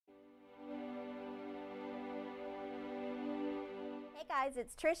Guys,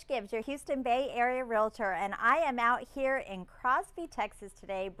 it's Trish Gibbs, your Houston Bay Area Realtor, and I am out here in Crosby, Texas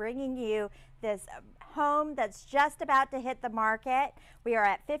today bringing you this home that's just about to hit the market. We are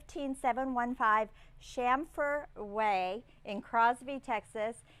at 15715 Chamfer Way in Crosby,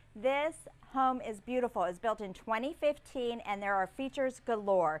 Texas. This home is beautiful. It's built in 2015 and there are features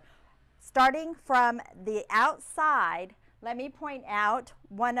galore. Starting from the outside, let me point out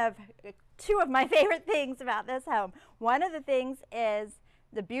two of my favorite things about this home. One of the things is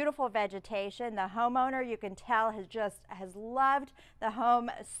the beautiful vegetation. The homeowner, you can tell, has loved the home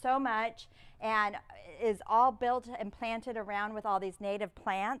so much and is all built and planted around with all these native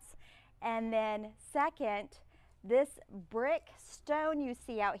plants. And then second, this brick stone you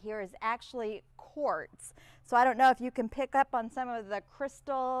see out here is actually quartz. So I don't know if you can pick up on some of the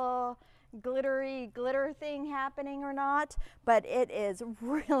crystal glittery glitter thing happening or not, but it is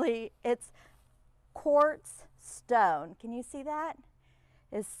really, it's quartz stone. Can you see that?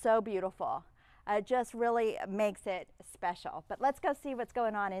 It's so beautiful. It just really makes it special. But let's go see what's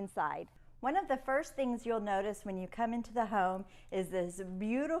going on inside. One of the first things you'll notice when you come into the home is this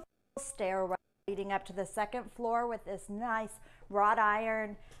beautiful stairway leading up to the second floor with this nice wrought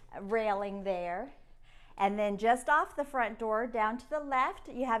iron railing there. And then just off the front door, down to the left,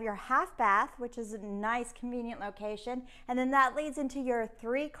 you have your half bath, which is a nice, convenient location. And then that leads into your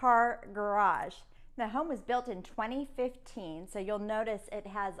 3-car garage. The home was built in 2015, so you'll notice it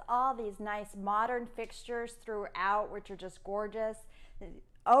has all these nice modern fixtures throughout, which are just gorgeous. The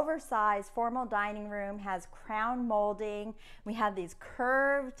oversized formal dining room has crown molding. We have these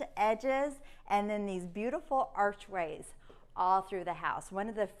curved edges and then these beautiful archways all through the house. One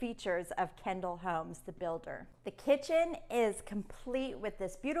of the features of Kendall Homes, the builder. The kitchen is complete with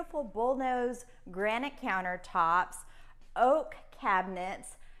this beautiful bullnose granite countertops, oak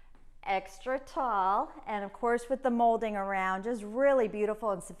cabinets, extra tall, and of course with the molding around, just really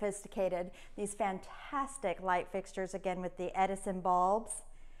beautiful and sophisticated. These fantastic light fixtures, again with the Edison bulbs.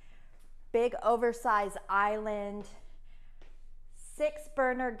 Big oversized island,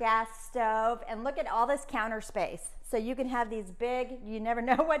 6-burner gas stove, and look at all this counter space. So you can have these big, you never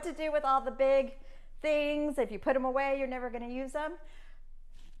know what to do with all the big things. If you put them away, you're never going to use them.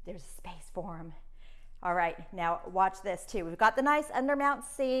 There's space for them. All right, now watch this too. We've got the nice undermount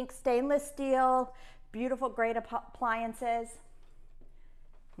sink, stainless steel, beautiful great appliances.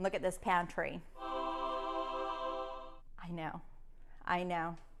 Look at this pantry. I know.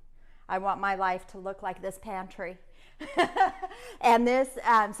 I want my life to look like this pantry. And this,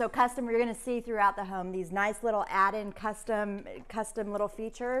 so custom, you're going to see throughout the home these nice little add-in custom little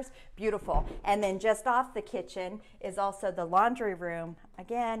features. Beautiful. And then just off the kitchen is also the laundry room.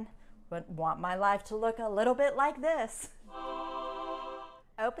 Again, want my life to look a little bit like this.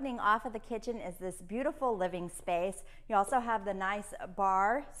 Opening off of the kitchen is this beautiful living space. You also have the nice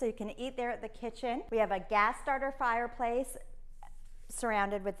bar, so you can eat there at the kitchen. We have a gas starter fireplace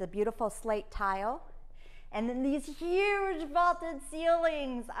surrounded with the beautiful slate tile. And then these huge vaulted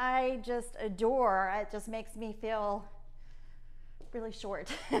ceilings I just adore. It just makes me feel really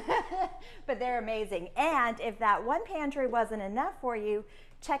short, but they're amazing. And if that one pantry wasn't enough for you,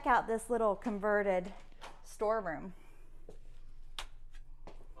 check out this little converted storeroom.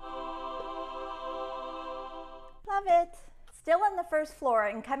 Love it. Still on the first floor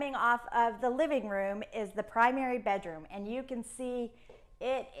and coming off of the living room is the primary bedroom, and you can see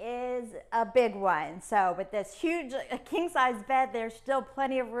it is a big one. So with this huge king-size bed, there's still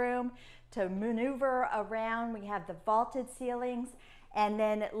plenty of room to maneuver around. We have the vaulted ceilings, and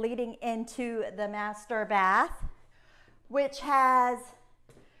then leading into the master bath, which has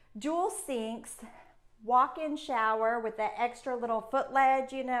dual sinks, walk-in shower with that extra little foot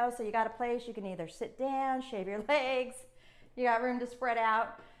ledge, you know, so you got a place you can either sit down, shave your legs, you got room to spread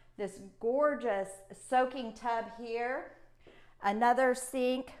out. This gorgeous soaking tub here. Another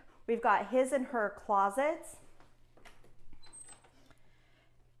sink. We've got his and her closets.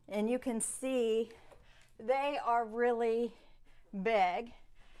 And you can see they are really big.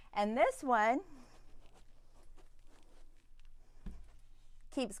 And this one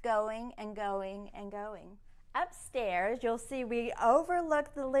keeps going and going and going. Upstairs, you'll see we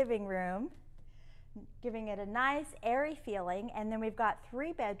overlook the living room, giving it a nice airy feeling. And then we've got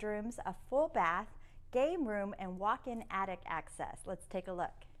 3 bedrooms, a full bath, game room, and walk-in attic access. Let's take a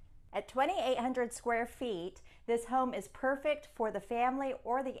look. At 2,800 square feet, this home is perfect for the family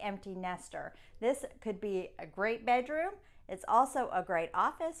or the empty nester. This could be a great bedroom. It's also a great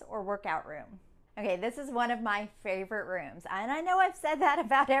office or workout room. Okay, this is one of my favorite rooms. And I know I've said that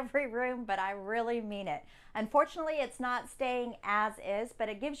about every room, but I really mean it. Unfortunately, it's not staying as is, but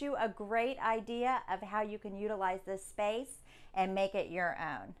it gives you a great idea of how you can utilize this space and make it your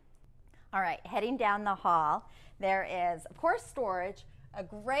own. All right, heading down the hall, there is, of course, storage, a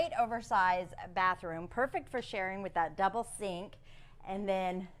great oversized bathroom, perfect for sharing with that double sink, and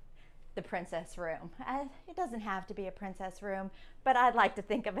then the princess room. It doesn't have to be a princess room, but I'd like to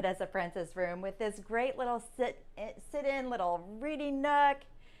think of it as a princess room with this great little sit-in little reading nook,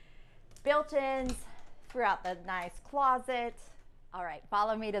 built-ins throughout the nice closet. All right,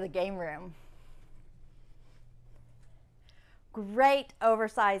 follow me to the game room. Great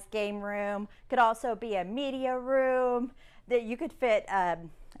oversized game room. Could also be a media room that you could fit a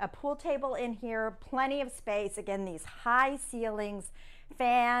pool table in here, plenty of space. Again, these high ceilings,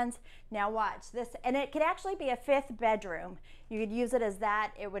 fans. Now watch this, and it could actually be a fifth bedroom. You could use it as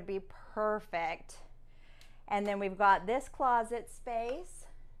that. It would be perfect. And then we've got this closet space,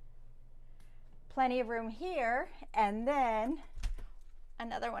 plenty of room here, and then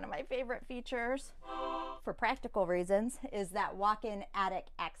another one of my favorite features for practical reasons is that walk-in attic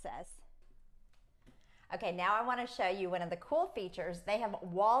access. Okay, now I want to show you one of the cool features. They have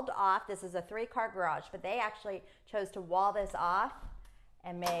walled off, this is a 3-car garage, but they actually chose to wall this off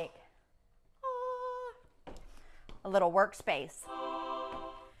and make a little workspace.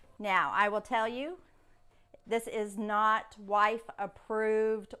 Now, I will tell you, this is not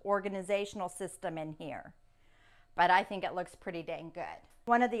wife-approved organizational system in here, but I think it looks pretty dang good.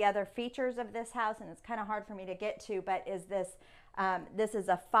 One of the other features of this house, and it's kind of hard for me to get to, but is this, this is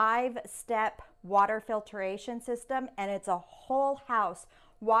a 5-step water filtration system, and it's a whole house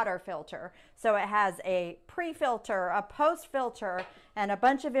water filter. So it has a pre-filter, a post-filter, and a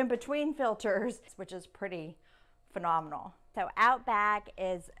bunch of in-between filters, which is pretty phenomenal. So out back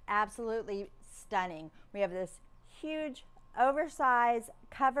is absolutely stunning. We have this huge, oversized,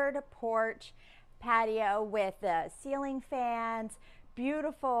 covered porch patio with the ceiling fans,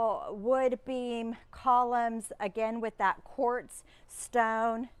 beautiful wood beam columns, again with that quartz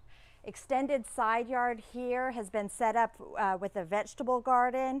stone. Extended side yard here has been set up with a vegetable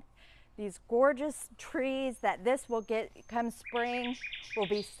garden. These gorgeous trees that this will get come spring will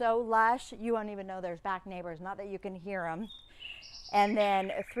be so lush you won't even know there's back neighbors, not that you can hear them. And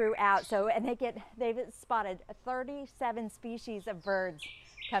then throughout, so, and they've spotted 37 species of birds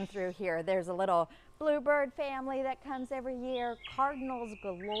come through here. There's a little bluebird family that comes every year, cardinals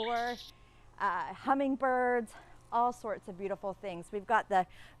galore, hummingbirds, all sorts of beautiful things. We've got the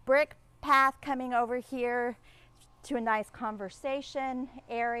brick path coming over here to a nice conversation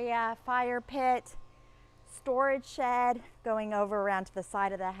area, fire pit, storage shed going over around to the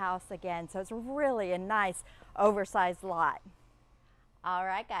side of the house again. So it's really a nice oversized lot. All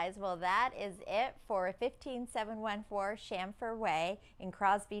right, guys, well, that is it for 15714 Chamfer Way in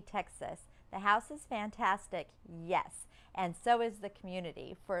Crosby, Texas. The house is fantastic, yes, and so is the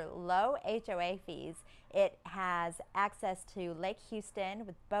community. For low HOA fees, it has access to Lake Houston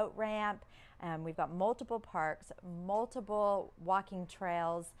with boat ramp. We've got multiple parks, multiple walking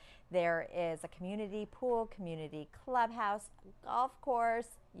trails. There is a community pool, community clubhouse, golf course,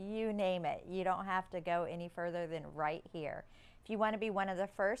 you name it. You don't have to go any further than right here. If you want to be one of the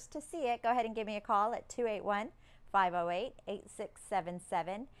first to see it, go ahead and give me a call at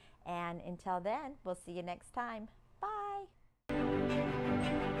 281-508-8677. And until then, we'll see you next time. Bye.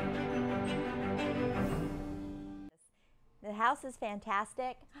 The house is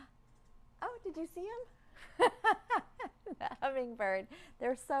fantastic. Oh, did you see him? The hummingbird.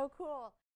 They're so cool.